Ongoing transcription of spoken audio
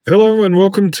Hello and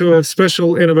welcome to a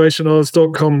special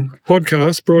innovationoz.com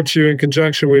podcast brought to you in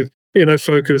conjunction with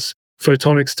Innofocus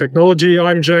Photonics Technology.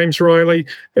 I'm James Riley,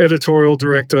 Editorial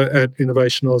Director at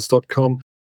innovationoz.com.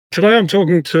 Today I'm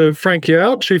talking to Frank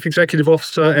Yao, Chief Executive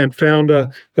Officer and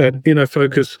Founder at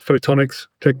Innofocus Photonics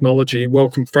Technology.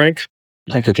 Welcome, Frank.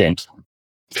 Thank you, James.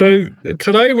 So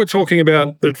today we're talking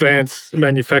about advanced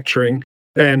manufacturing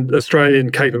and Australian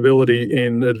capability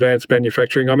in advanced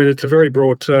manufacturing. I mean, it's a very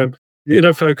broad term.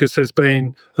 Innofocus has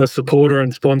been a supporter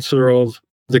and sponsor of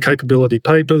the Capability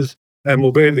Papers and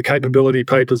will be at the Capability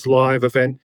Papers live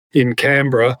event in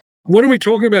Canberra. What are we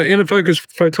talking about? Innofocus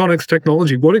Photonics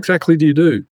Technology. What exactly do you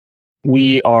do?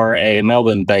 We are a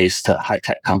Melbourne-based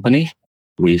high-tech company.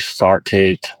 We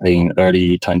started in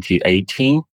early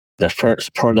 2018. The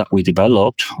first product we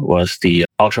developed was the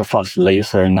ultra-fast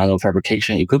laser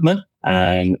nanofabrication equipment,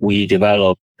 and we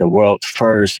developed the world's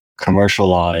first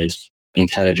commercialized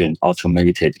intelligent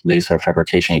automated laser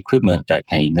fabrication equipment that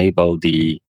can enable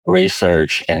the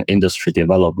research and industry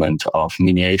development of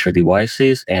miniature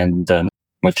devices and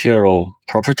material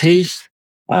properties,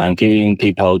 and giving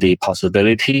people the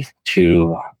possibility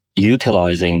to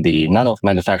utilizing the nano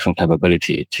manufacturing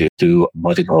capability to do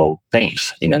multiple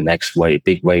things in the next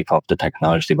big wave of the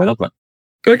technology development.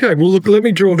 Okay, well, look, let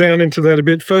me drill down into that a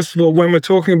bit. First of all, when we're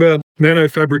talking about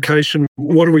nanofabrication,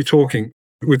 what are we talking?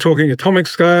 We're talking atomic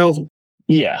scale?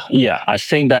 Yeah. I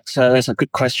think that's a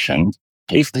good question.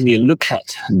 If you look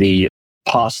at the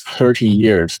past 30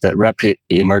 years, the rapid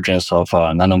emergence of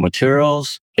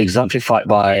nanomaterials, exemplified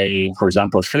by, for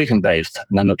example, silicon-based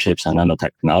nanochips and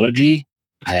nanotechnology,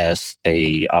 has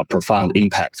a profound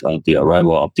impact on the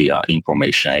arrival of the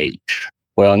information age.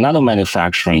 Well,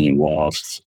 nanomanufacturing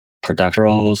involves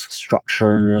production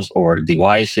structures or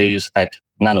devices at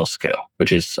nanoscale,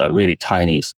 which is really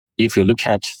tiny. If you look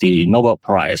at the Nobel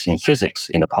Prize in physics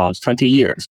in the past 20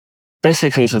 years,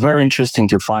 basically it's very interesting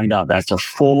to find out that the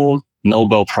 4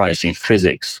 Nobel Prize in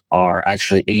physics are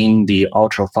actually in the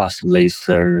ultra-fast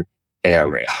laser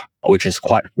area, which is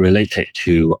quite related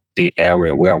to the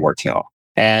area we are working on.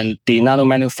 And the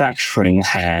nanomanufacturing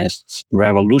has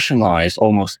revolutionized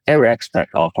almost every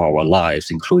aspect of our lives,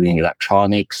 including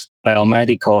electronics,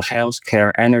 biomedical,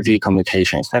 healthcare, energy,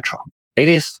 communication, etc. It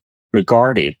is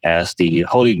regarded as the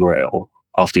holy grail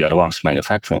of the advanced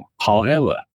manufacturing.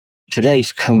 However,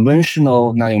 today's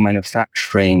conventional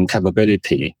nanomanufacturing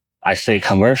capability, I say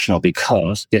conventional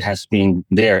because it has been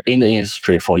there in the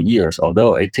industry for years,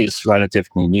 although it is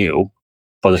relatively new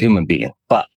for the human being.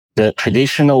 But the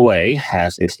traditional way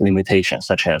has its limitations,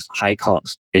 such as high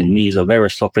cost. It needs a very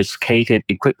sophisticated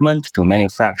equipment to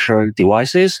manufacture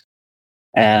devices,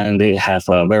 and they have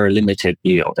a very limited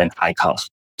yield and high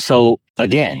cost. So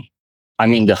again, I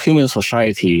mean, the human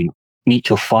society need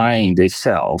to find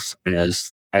itself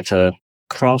as at a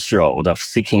crossroad of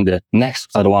seeking the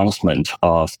next advancement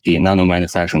of the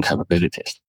nanomanufacturing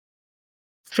capabilities.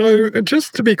 So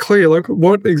just to be clear, like,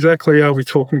 what exactly are we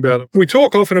talking about? We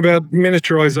talk often about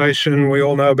miniaturization. We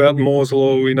all know about Moore's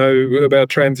law. We know about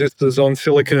transistors on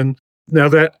silicon. Now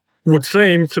that would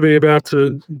seem to be about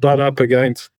to butt up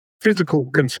against physical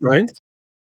constraints.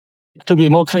 To be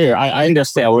more clear, I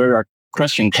understand where your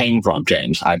question came from,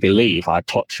 James. I believe I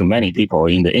talked to many people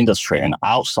in the industry and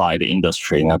outside the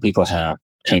industry. Now, people have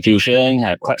confusion,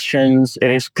 have questions. It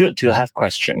is good to have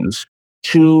questions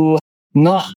to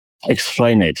not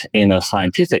explain it in a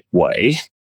scientific way.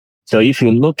 So if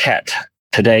you look at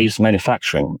today's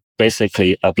manufacturing,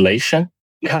 basically ablation,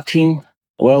 cutting,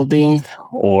 welding,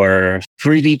 or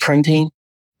 3D printing,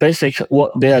 basically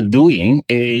what they are doing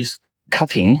is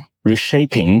cutting,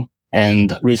 reshaping,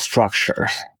 and restructure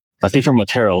different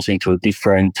materials into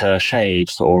different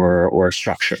shapes or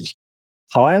structures.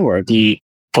 However, the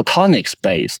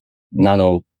photonics-based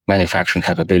nano manufacturing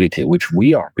capability, which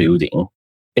we are building,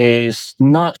 is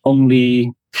not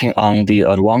only on the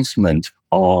advancement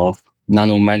of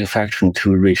nano manufacturing to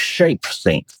reshape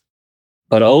things,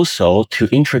 but also to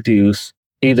introduce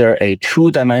either a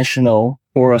 2-dimensional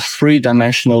or a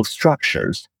 3-dimensional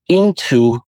structures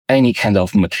into any kind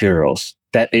of materials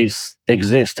that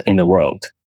exist in the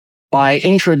world. By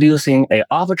introducing an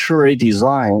arbitrary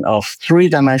design of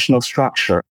 3-dimensional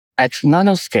structure at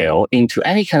nanoscale into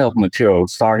any kind of material,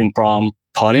 starting from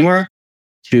polymer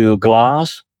to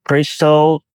glass,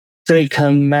 crystal,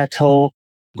 silicon, metal,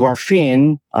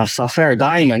 graphene, sapphire,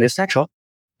 diamond, etc.,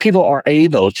 people are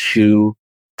able to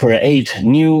create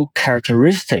new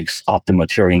characteristics of the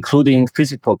material, including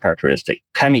physical characteristics,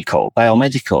 chemical,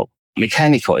 biomedical,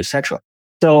 mechanical, etc.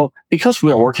 So because we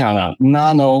are working on a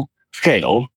nano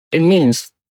scale, it means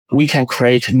we can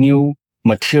create new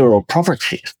material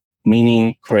properties,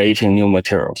 meaning creating new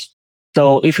materials.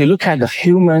 So if you look at the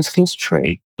human's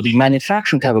history, the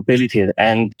manufacturing capability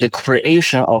and the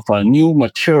creation of new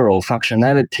material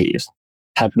functionalities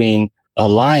have been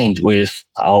aligned with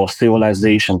our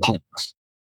civilization past.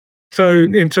 So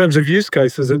in terms of use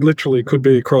cases, it literally could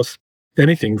be across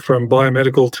anything from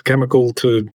biomedical to chemical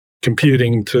to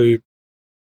computing to...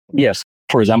 Yes.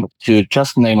 For example, to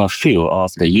just name a few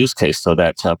of the use cases so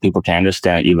that people can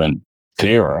understand even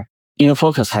clearer,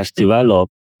 Innofocus has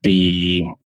developed the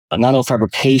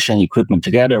nanofabrication equipment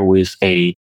together with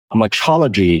a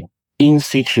metrology in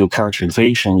situ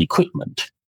characterization equipment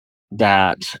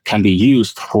that can be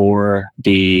used for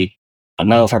the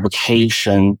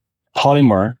nanofabrication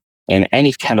polymer and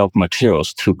any kind of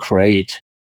materials to create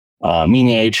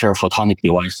miniature photonic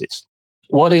devices.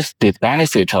 What is the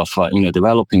benefit of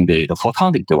developing the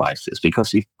photonic devices?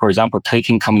 Because if, for example,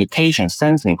 taking communication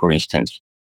sensing, for instance,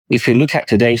 if you look at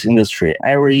today's industry,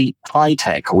 every high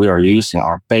tech we are using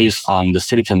are based on the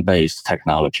silicon-based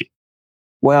technology.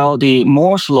 Well, the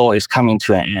Moore's law is coming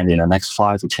to an end in the next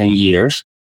 5 to 10 years.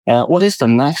 What is the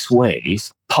next way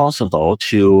possible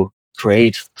to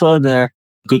create further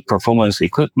good performance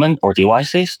equipment or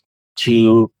devices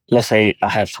to, let's say,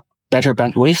 have better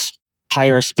bandwidth,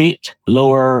 higher speed,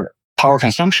 lower power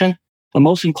consumption, but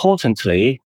most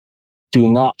importantly,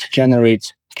 do not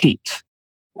generate heat.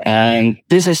 And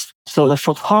this is, so the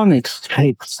photonics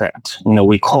chipset,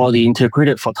 we call the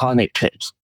integrated photonic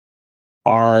chips,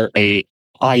 are a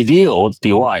ideal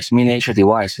device, miniature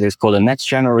device. It's called the next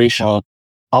generation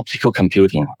optical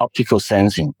computing, optical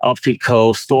sensing,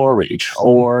 optical storage,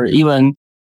 or even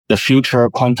the future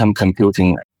quantum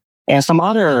computing. And some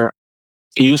other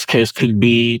use case could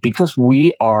be because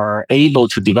we are able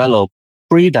to develop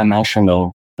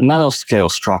three-dimensional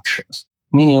nanoscale structures,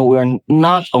 meaning we're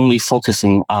not only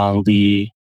focusing on the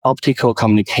optical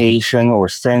communication or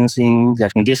sensing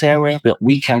that in this area, but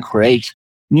we can create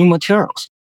new materials.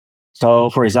 So,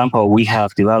 for example, we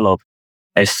have developed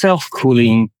a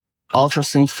self-cooling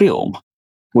ultra-thin film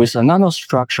with a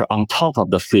nanostructure on top of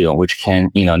the film, which can,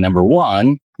 number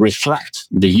one, reflect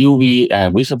the UV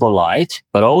and visible light,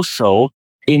 but also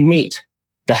emit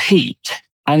the heat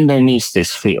underneath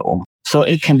this film. So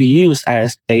it can be used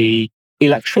as a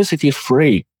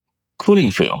electricity-free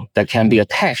cooling film that can be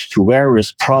attached to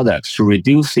various products to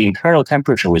reduce the internal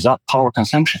temperature without power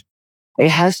consumption. It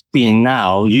has been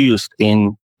now used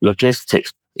in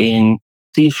logistics, in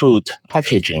seafood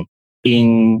packaging,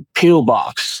 in pill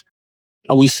box.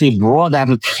 We see broad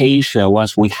application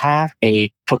once we have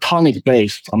a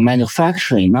photonic-based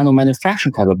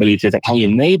nanomanufacturing capability that can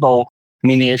enable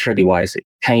miniature devices,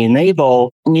 can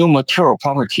enable new material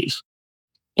properties.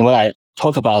 And when I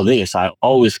talk about this, I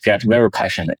always get very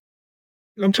passionate.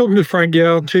 I'm talking to Frank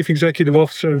Yao, Chief Executive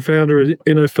Officer and founder of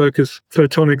Innofocus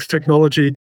Photonics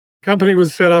Technology. Company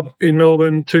was set up in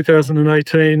Melbourne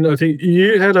 2018. I think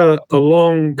you had a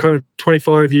long kind of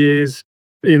 25 years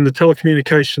in the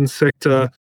telecommunications sector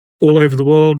all over the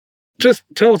world. Just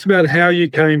tell us about how you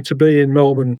came to be in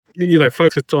Melbourne,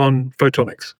 focused on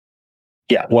photonics.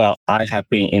 Yeah, well, I have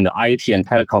been in the IT and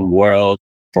telecom world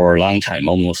for a long time,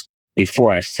 almost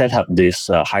before I set up this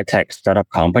high-tech startup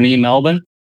company in Melbourne.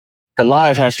 The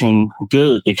life has been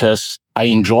good because I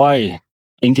enjoy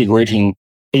integrating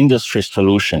industry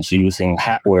solutions using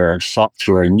hardware,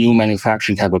 software, new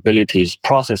manufacturing capabilities,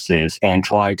 processes, and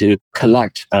try to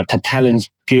collect a talent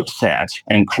skill set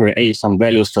and create some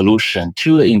value solution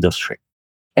to the industry.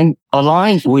 And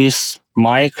aligned with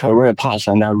my career path,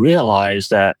 and I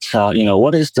realized that,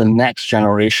 what is the next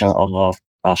generation of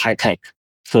a high-tech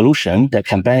solution that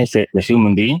can benefit the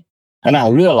human being? And I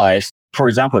realized, for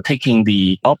example, taking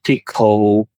the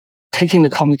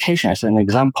communication as an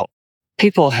example,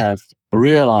 people have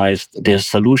realized their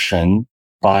solution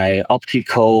by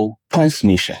optical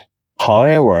transmission.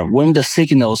 However, when the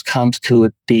signals comes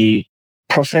to the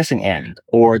processing end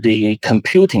or the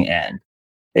computing end,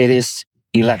 it is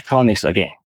electronics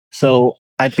again. So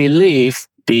I believe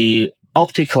the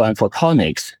optical and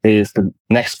photonics is the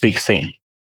next big thing.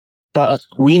 But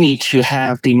we need to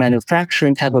have the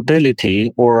manufacturing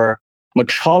capability or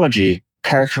metrology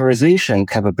characterization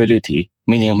capability,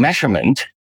 meaning measurement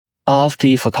of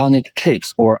the photonic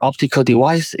chips or optical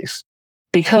devices.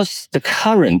 Because the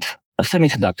current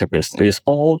semiconductor business is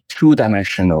all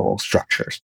two-dimensional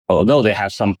structures, although they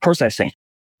have some processing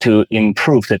to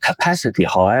improve the capacity.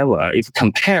 However, if you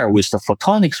compare with the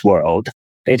photonics world,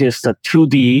 it is the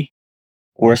 2D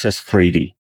versus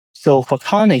 3D. So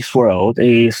photonics world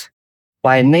is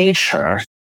by nature,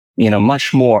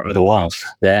 much more advanced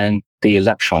than the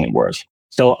electronic world.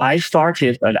 So I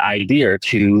started an idea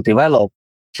to develop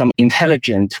some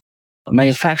intelligent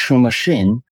manufacturing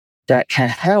machine that can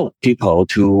help people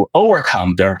to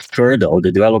overcome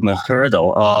the development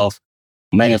hurdle of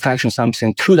manufacturing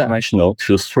something two-dimensional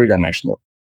to three-dimensional,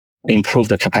 improve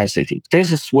the capacity.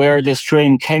 This is where this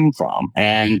dream came from.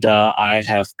 And I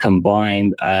have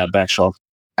combined a batch of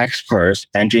experts,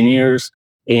 engineers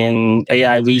in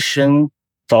AI vision,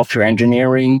 software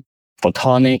engineering,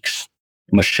 photonics,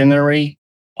 machinery,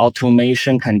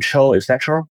 automation control,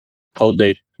 etc.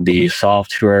 Code the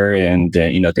software and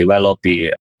develop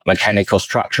the mechanical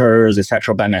structures,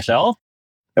 etc. by myself.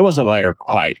 It was a very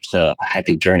quite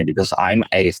happy journey because I'm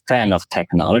a fan of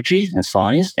technology and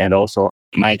science, and also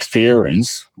my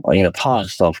experience in the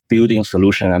past of building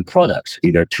solution and products,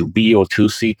 either to B or to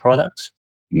C products,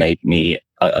 made me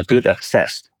a good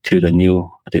access to the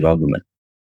new development.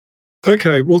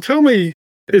 Okay, well, tell me,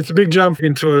 it's a big jump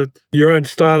into your own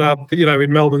startup,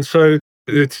 in Melbourne. So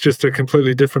it's just a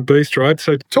completely different beast, right?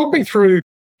 So talk me through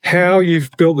how you've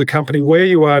built the company, where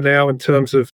you are now in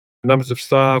terms of numbers of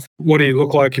staff. What do you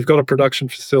look like? You've got a production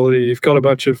facility, you've got a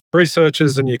bunch of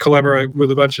researchers, and you collaborate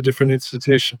with a bunch of different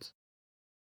institutions.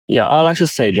 Yeah, I like to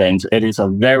say, James, it is a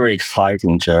very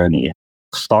exciting journey.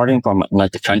 Starting from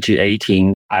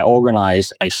 2018, I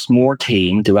organized a small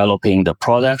team developing the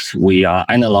products. We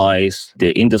analyze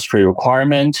the industry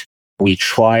requirement. We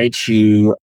try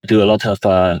to do a lot of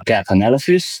gap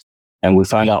analysis, and we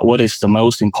find out what is the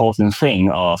most important thing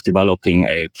of developing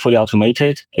a fully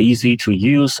automated, easy to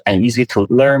use, and easy to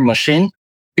learn machine.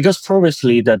 Because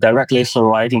previously, the direct laser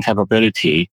writing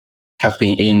capability have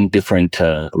been in different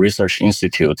research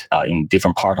institutes in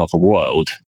different parts of the world.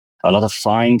 A lot of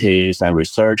scientists and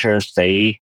researchers,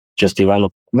 they just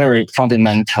develop very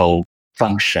fundamental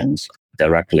functions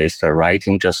directly, so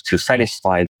writing just to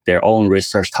satisfy their own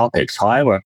research topics.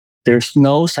 However, there's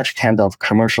no such kind of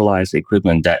commercialized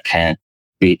equipment that can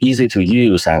be easy to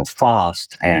use and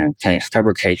fast and can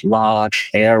fabricate large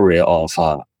area of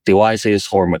devices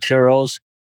or materials.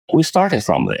 We started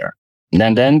from there.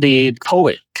 And then the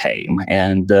COVID came,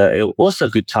 and it was a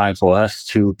good time for us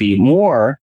to be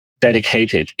more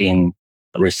dedicated in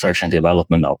research and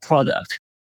development of product.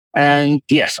 And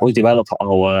yes, we developed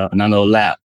our nano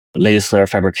lab laser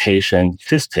fabrication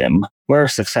system very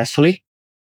successfully.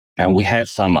 And we had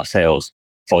some sales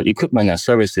for equipment and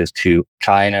services to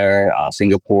China,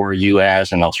 Singapore,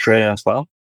 US, and Australia as well.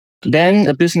 Then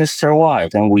the business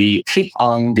survived, and we keep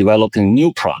on developing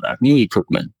new product, new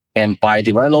equipment. And by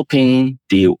developing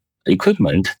the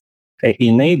equipment, it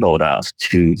enabled us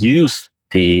to use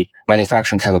the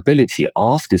manufacturing capability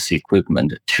of this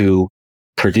equipment to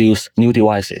produce new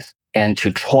devices and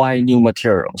to try new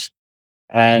materials.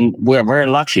 And we're very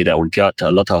lucky that we got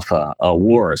a lot of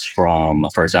awards from,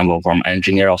 for example, from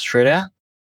Engineer Australia.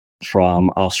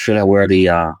 From Australia, we're the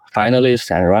finalists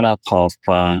and runner-up of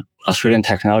Australian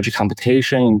Technology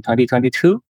Competition in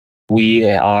 2022. We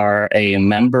are a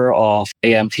member of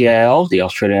AMTIL, the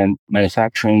Australian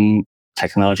Manufacturing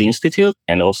Technology Institute,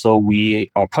 and also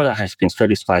our product has been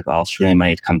certified by Australian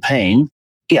Made campaign.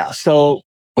 Yeah, so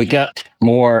we got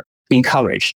more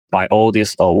encouraged by all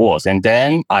these awards. And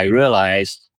then I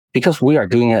realized, because we are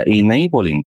doing an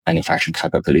enabling manufacturing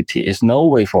capability, it's no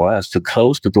way for us to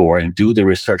close the door and do the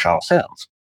research ourselves.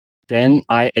 Then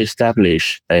I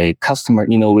established a Customer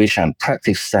Innovation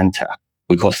Practice Center.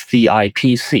 We call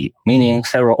CIPC, meaning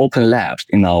several open labs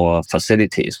in our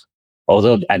facilities.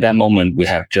 Although at that moment we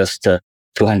have just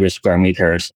 200 square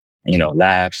meters,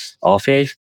 labs,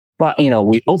 office. But,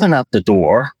 we open up the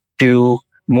door to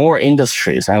more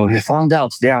industries, and we found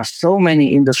out there are so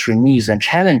many industry needs and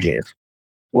challenges,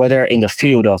 whether in the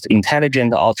field of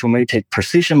intelligent automated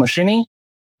precision machining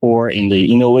or in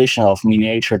the innovation of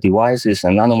miniature devices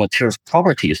and nanomaterials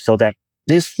properties. So that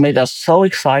this made us so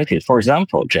excited. For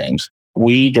example, James,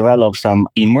 we developed some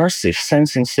immersive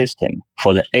sensing system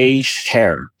for the aged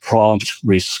care prompt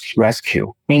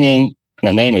rescue, meaning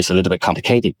the name is a little bit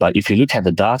complicated, but if you look at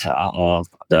the data of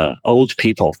the old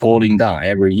people falling down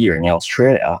every year in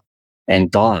Australia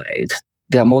and died,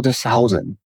 there are more than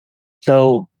 1,000.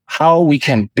 So how we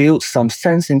can build some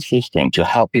sensing system to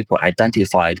help people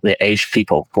identify the aged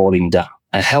people falling down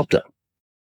and help them.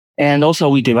 And also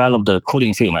we developed the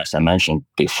cooling film, as I mentioned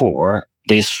before.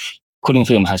 This cooling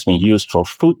film has been used for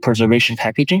food preservation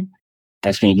packaging,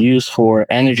 has been used for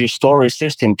energy storage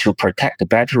system to protect the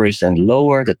batteries and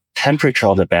lower the temperature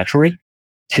of the battery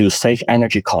to save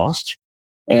energy cost.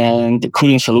 And the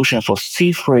cooling solution for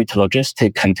sea freight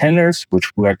logistic containers,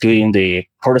 which we are doing the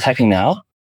prototyping now.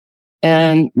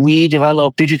 And we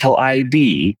developed digital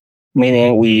ID,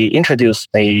 meaning we introduced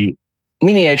a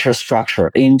miniature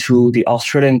structure into the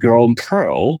Australian grown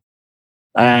pearl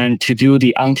and to do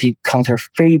the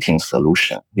anti-counterfeiting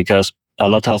solution, because a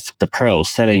lot of the pearls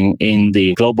selling in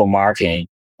the global market,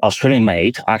 Australian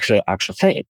made, actually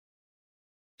fail.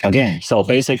 Again, so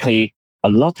basically, a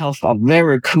lot of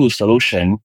very cool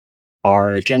solutions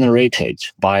are generated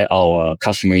by our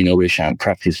customer innovation and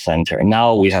practice center.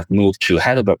 Now we have moved to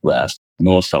Heidelberg West,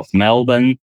 north of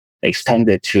Melbourne,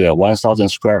 extended to a 1,000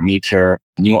 square meter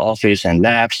new office and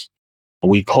labs.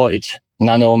 We call it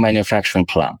nanomanufacturing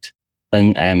plant,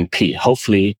 NMP.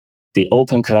 Hopefully, the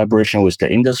open collaboration with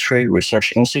the industry,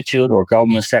 research institute, or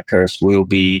government sectors will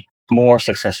be more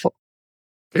successful.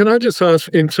 Can I just ask,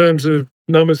 in terms of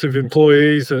numbers of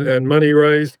employees and money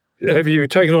raised, have you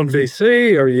taken on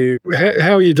VC?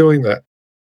 How are you doing that?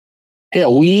 Yeah,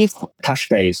 we've touched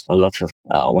base a lot of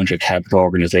venture capital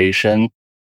organization,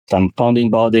 some funding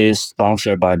bodies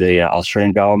sponsored by the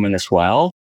Australian government as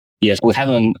well. Yes, we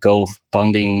haven't go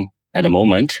funding at the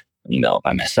moment.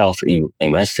 I myself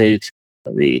invested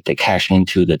the cash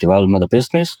into the development of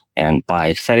business, and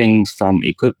by selling some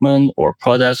equipment or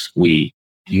products, we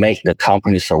make the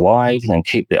company survive and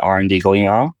keep the R&D going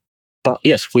on. But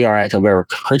yes, we are at a very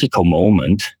critical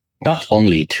moment, not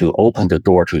only to open the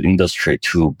door to the industry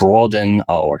to broaden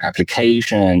our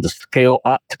application and scale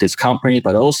up this company,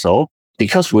 but also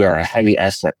because we are a heavy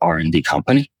asset R&D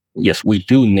company. Yes, we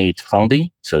do need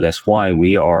funding. So that's why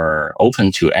we are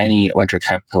open to any venture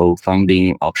capital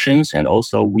funding options. And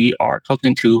also we are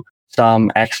talking to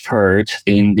some experts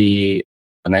in the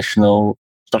national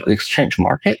stock exchange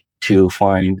market to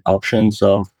find options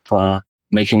of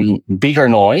making bigger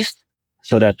noise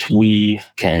so that we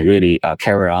can really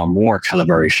carry on more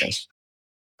collaborations.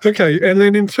 Okay. And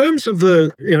then in terms of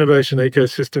the innovation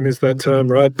ecosystem is that term,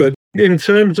 right? But in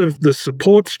terms of the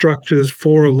support structures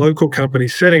for a local company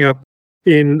setting up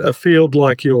in a field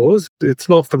like yours, it's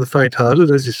not for the faint-hearted,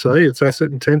 as you say, it's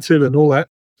asset intensive and all that.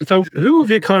 So who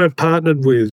have you kind of partnered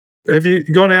with? Have you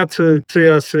gone out to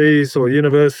CRCs or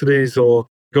universities or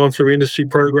gone through industry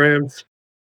programs?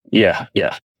 Yeah.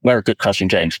 Very good question,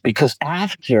 James. Because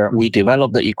after we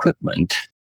developed the equipment,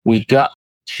 we got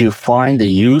to find the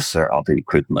user of the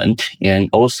equipment. And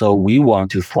also we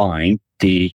want to find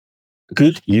the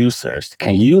good users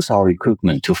can use our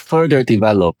equipment to further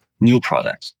develop new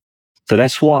products. So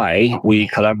that's why we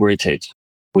collaborated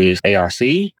with ARC.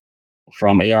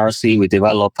 From ARC, we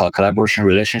developed a collaboration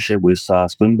relationship with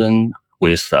Swinburne,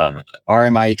 with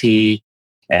RMIT,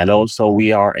 and also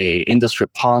we are a industry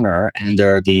partner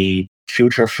under the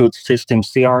Future Food System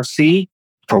CRC,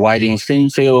 providing thin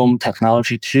film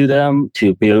technology to them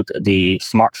to build the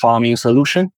smart farming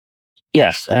solution.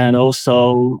 Yes, and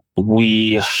also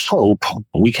we hope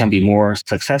we can be more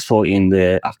successful in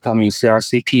the upcoming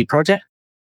CRCP project.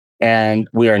 And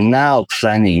we are now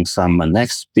planning some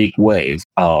next big wave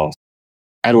of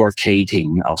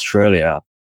advocating Australia,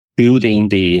 building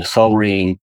the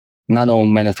sovereign nano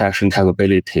manufacturing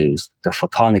capabilities, the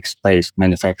photonics-based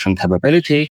manufacturing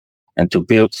capability, and to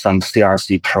build some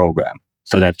CRC program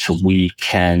so that we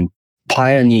can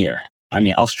pioneer.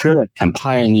 Australia can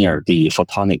pioneer the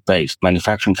photonic-based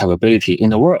manufacturing capability in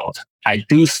the world. I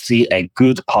do see a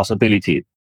good possibility.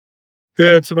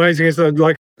 Yeah, it's amazing.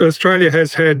 Like Australia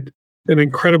has had an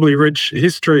incredibly rich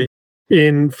history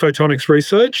in photonics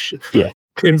research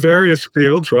in various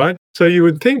fields, right? So you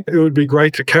would think it would be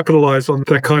great to capitalize on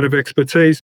that kind of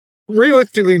expertise.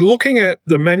 Realistically, looking at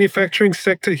the manufacturing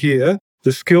sector here,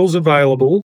 the skills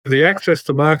available, the access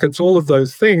to markets, all of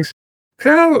those things,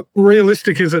 how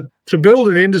realistic is it to build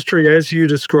an industry as you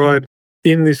describe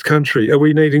in this country? Are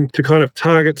we needing to kind of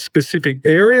target specific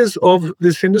areas of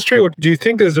this industry, or do you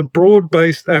think there's a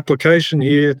broad-based application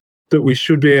here that we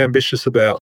should be ambitious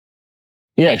about?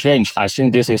 Yeah, James, I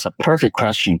think this is a perfect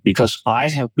question because I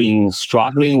have been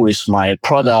struggling with my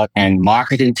product and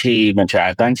marketing team to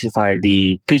identify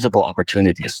the feasible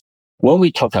opportunities. When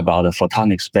we talk about the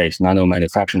photonics-based nano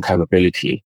manufacturing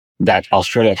capability that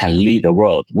Australia can lead the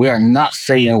world, we are not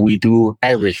saying we do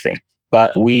everything,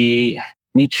 but we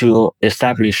need to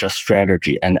establish a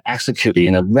strategy and execute it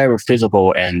in a very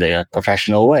feasible and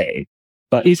professional way.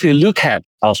 But if you look at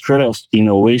Australia's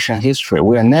innovation history,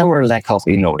 we are never lack of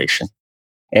innovation.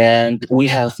 And we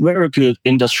have very good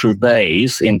industry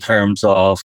base in terms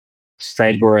of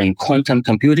cyber and quantum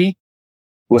computing.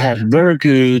 We have very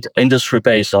good industry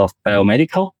base of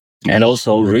biomedical and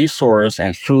also resource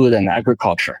and food and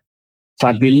agriculture. So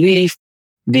I believe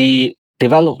the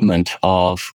development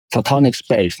of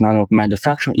photonics-based nano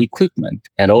manufacturing equipment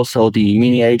and also the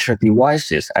miniature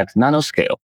devices at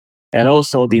nanoscale and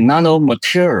also the nano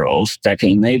materials that can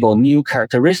enable new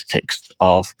characteristics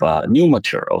of new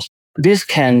materials. This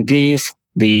can give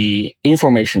the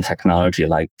information technology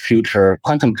like future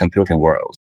quantum computing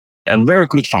world a very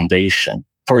good foundation.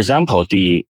 For example,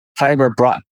 the fiber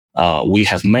bright we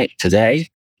have made today,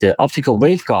 the optical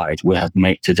waveguide we have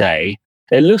made today,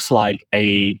 it looks like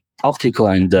a optical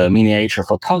and miniature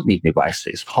photonic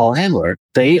devices. However,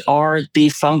 they are the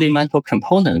fundamental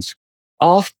components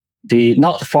of the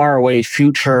not far away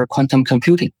future quantum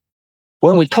computing.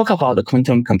 When we talk about the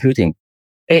quantum computing,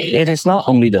 it is not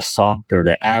only the software,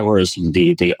 the algorithm,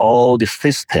 all the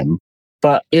system,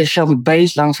 but it shall be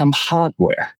based on some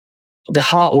hardware. The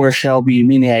hardware shall be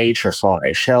miniature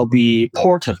size, shall be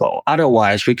portable.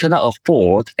 Otherwise, we cannot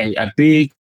afford a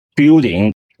big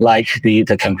building like the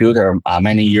computer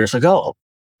many years ago.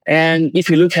 And if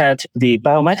you look at the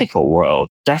biomedical world,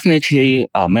 definitely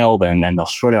Melbourne and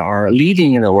Australia are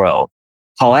leading in the world.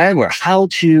 However, how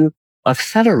to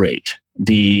accelerate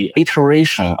the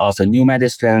iteration of the new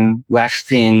medicine,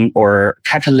 vaccine, or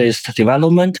catalyst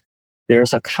development,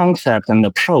 there's a concept and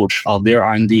approach of their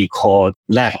R&D called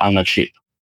lab on a chip.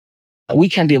 We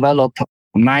can develop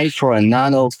micro and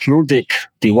nano fluidic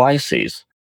devices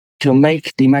to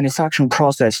make the manufacturing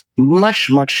process much,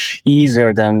 much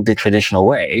easier than the traditional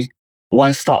way.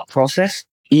 One-stop process,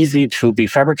 easy to be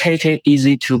fabricated,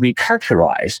 easy to be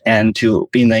characterized, and to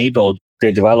enable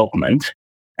the development.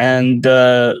 And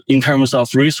in terms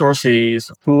of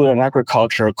resources, food and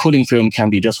agriculture, cooling film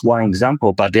can be just one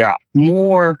example, but there are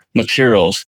more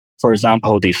materials. For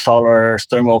example, the solar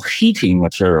thermal heating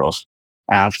materials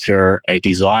after a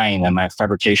design and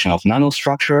fabrication of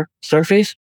nanostructure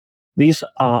surface. These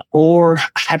are all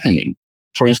happening.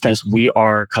 For instance, we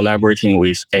are collaborating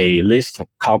with a listed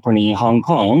company in Hong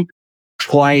Kong,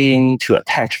 trying to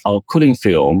attach our cooling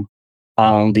film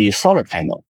on the solar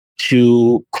panel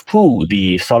to cool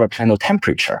the solar panel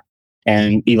temperature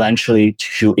and eventually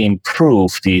to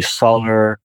improve the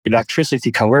solar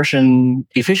electricity conversion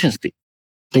efficiency.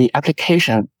 The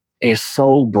application is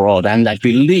so broad, and I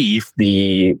believe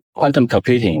the quantum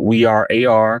computing, VR,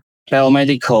 AR,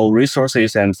 biomedical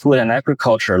resources, and food and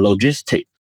agriculture, logistics,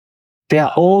 they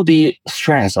are all the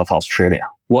strengths of Australia.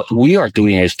 What we are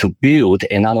doing is to build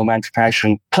a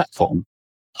nanomanufacturing platform,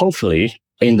 hopefully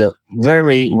in the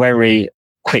very, very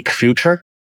quick future,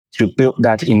 to build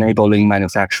that enabling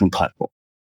manufacturing platform.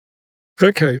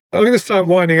 Okay, I'm going to start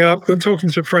winding up. I'm talking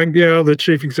to Frank Yao, the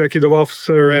Chief Executive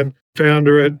Officer and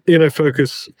founder at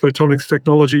Innofocus Photonics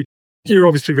Technology. You're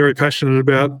obviously very passionate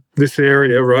about this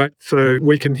area, right? So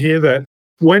we can hear that.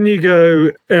 When you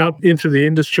go out into the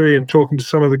industry and talking to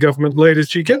some of the government leaders,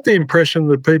 do you get the impression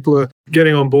that people are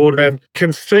getting on board and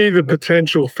can see the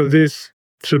potential for this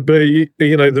to be,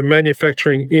 the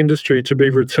manufacturing industry to be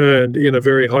returned in a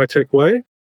very high-tech way?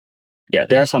 Yeah,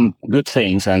 there are some good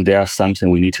things and there are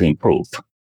something we need to improve.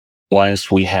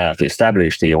 Once we have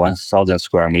established the 1,000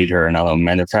 square meter nano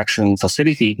manufacturing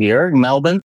facility here in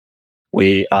Melbourne,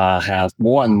 we have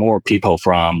more and more people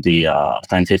from the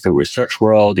scientific research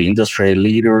world, the industry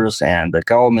leaders, and the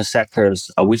government sectors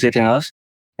are visiting us.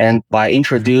 And by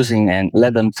introducing and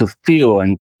let them to feel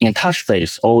and in touch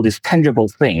base all these tangible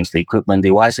things, the equipment,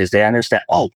 devices, they understand,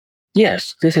 oh,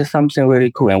 yes, this is something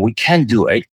really cool and we can do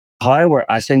it. However,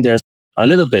 I think there's a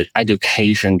little bit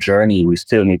education journey we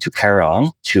still need to carry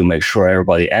on to make sure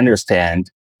everybody understands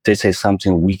this is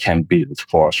something we can build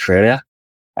for Australia.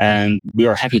 And we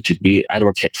are happy to be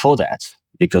advocate for that,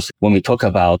 because when we talk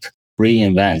about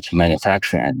reinvent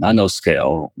manufacturing at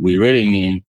nanoscale, we really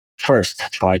mean first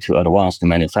try to advance the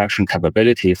manufacturing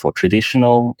capability for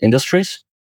traditional industries,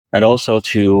 and also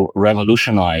to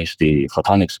revolutionize the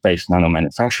photonics-based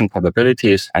nanomanufacturing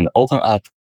capabilities and open up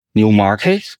new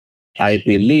markets. I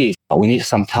believe we need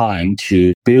some time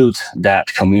to build that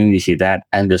community, that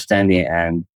understanding,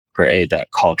 and create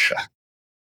that culture.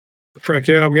 Frank,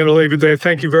 I'm going to leave it there.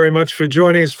 Thank you very much for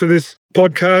joining us for this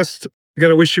podcast. I'm going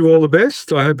to wish you all the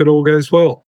best. I hope it all goes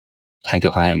well. Thank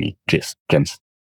you for having me. Cheers, James.